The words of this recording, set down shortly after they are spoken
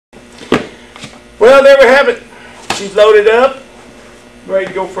Well, there we have it. She's loaded up, ready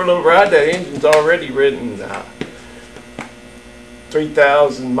to go for a little ride. That engine's already ridden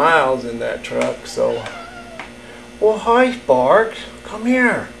 3,000 miles in that truck. So, well, hi, Sparks. Come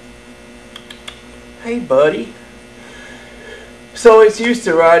here. Hey, buddy. So it's used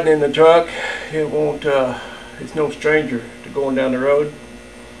to riding in the truck. It won't. It's no stranger to going down the road.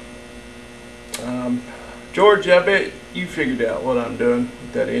 George, I bet you figured out what I'm doing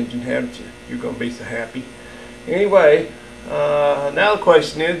with that engine, haven't you? You're gonna be so happy. Anyway, now the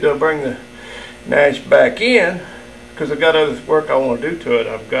question is, do I bring the Nash back in? Because I've got other work I want to do to it.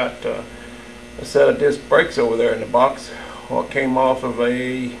 I've got a set of disc brakes over there in the box. What came off of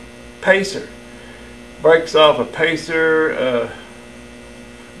a Pacer. Brakes off a Pacer,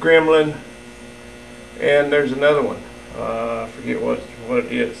 Gremlin, and there's another one. I forget what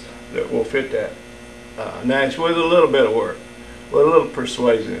it is that will fit that. Nash, with a little bit of work, with a little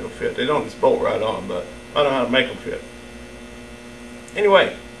persuasion, it'll fit. They don't just bolt right on, but I know how to make them fit.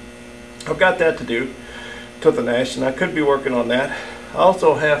 Anyway, I've got that to do to the Nash, and I could be working on that. I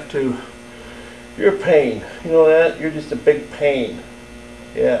also have to. You're a pain. You know that? You're just a big pain.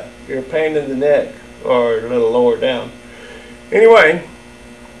 Yeah, you're a pain in the neck, or a little lower down. Anyway,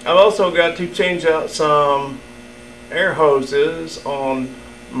 I've also got to change out some air hoses on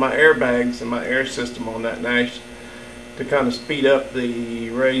my airbags and my air system on that Nash to kind of speed up the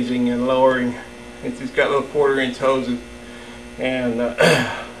raising and lowering. It's got little 1/4-inch hoses, and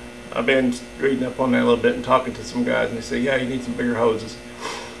I've been reading up on that a little bit and talking to some guys, and they say, yeah, you need some bigger hoses.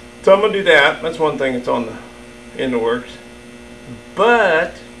 So I'm gonna do that. That's one thing that's in the works.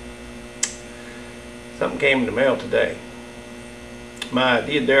 But something came in the mail today. My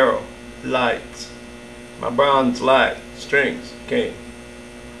Diodero lights, my bronze light strings came,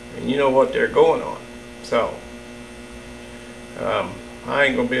 and you know what they're going on. So I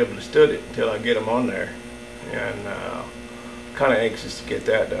ain't gonna be able to stud it until I get them on there, and kind of anxious to get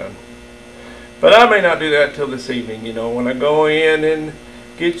that done. But I may not do that till this evening. You know, when I go in and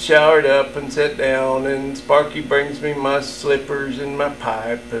get showered up and sit down, and Sparky brings me my slippers and my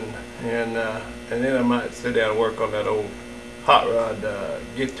pipe, and then I might sit down and work on that old hot rod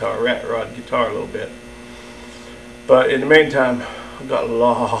guitar, rat rod guitar a little bit. But in the meantime, I've got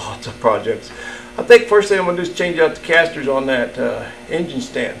lots of projects. I think first thing I'm going to do is change out the casters on that engine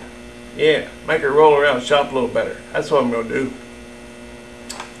stand. Yeah, make it roll around the shop a little better. That's what I'm going to do.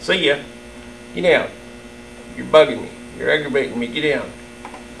 See ya. Get down. You're bugging me. You're aggravating me. Get down.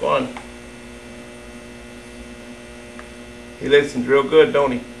 Go on. He listens real good,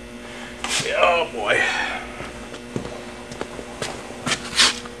 don't he? Oh boy.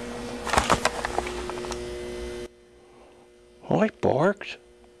 Hi, Barks.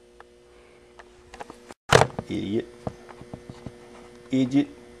 Idiot. Idiot.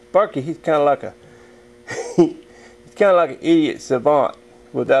 Barky, he's kind of like a he's kind of like an idiot savant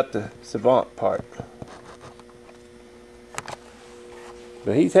without the savant part.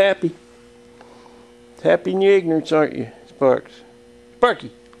 But he's happy. Happy in your ignorance, aren't you, Sparks?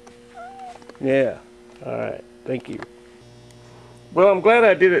 Sparky. Yeah. All right. Thank you. Well, I'm glad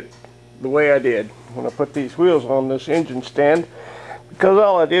I did it the way I did when I put these wheels on this engine stand, because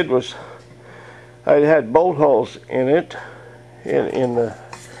all I did was I had bolt holes in it, in the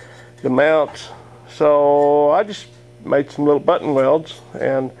mounts. So I just made some little button welds,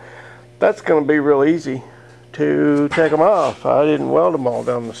 and that's going to be real easy to take them off. I didn't weld them all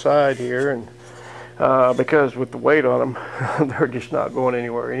down the side here, and because with the weight on them, they're just not going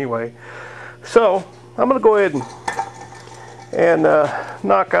anywhere anyway. So I'm going to go ahead and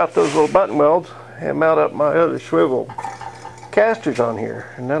knock out those little button welds and mount up my other swivel casters on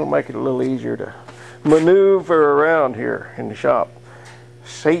here, and that'll make it a little easier to maneuver around here in the shop.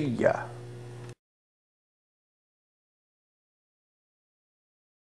 See ya.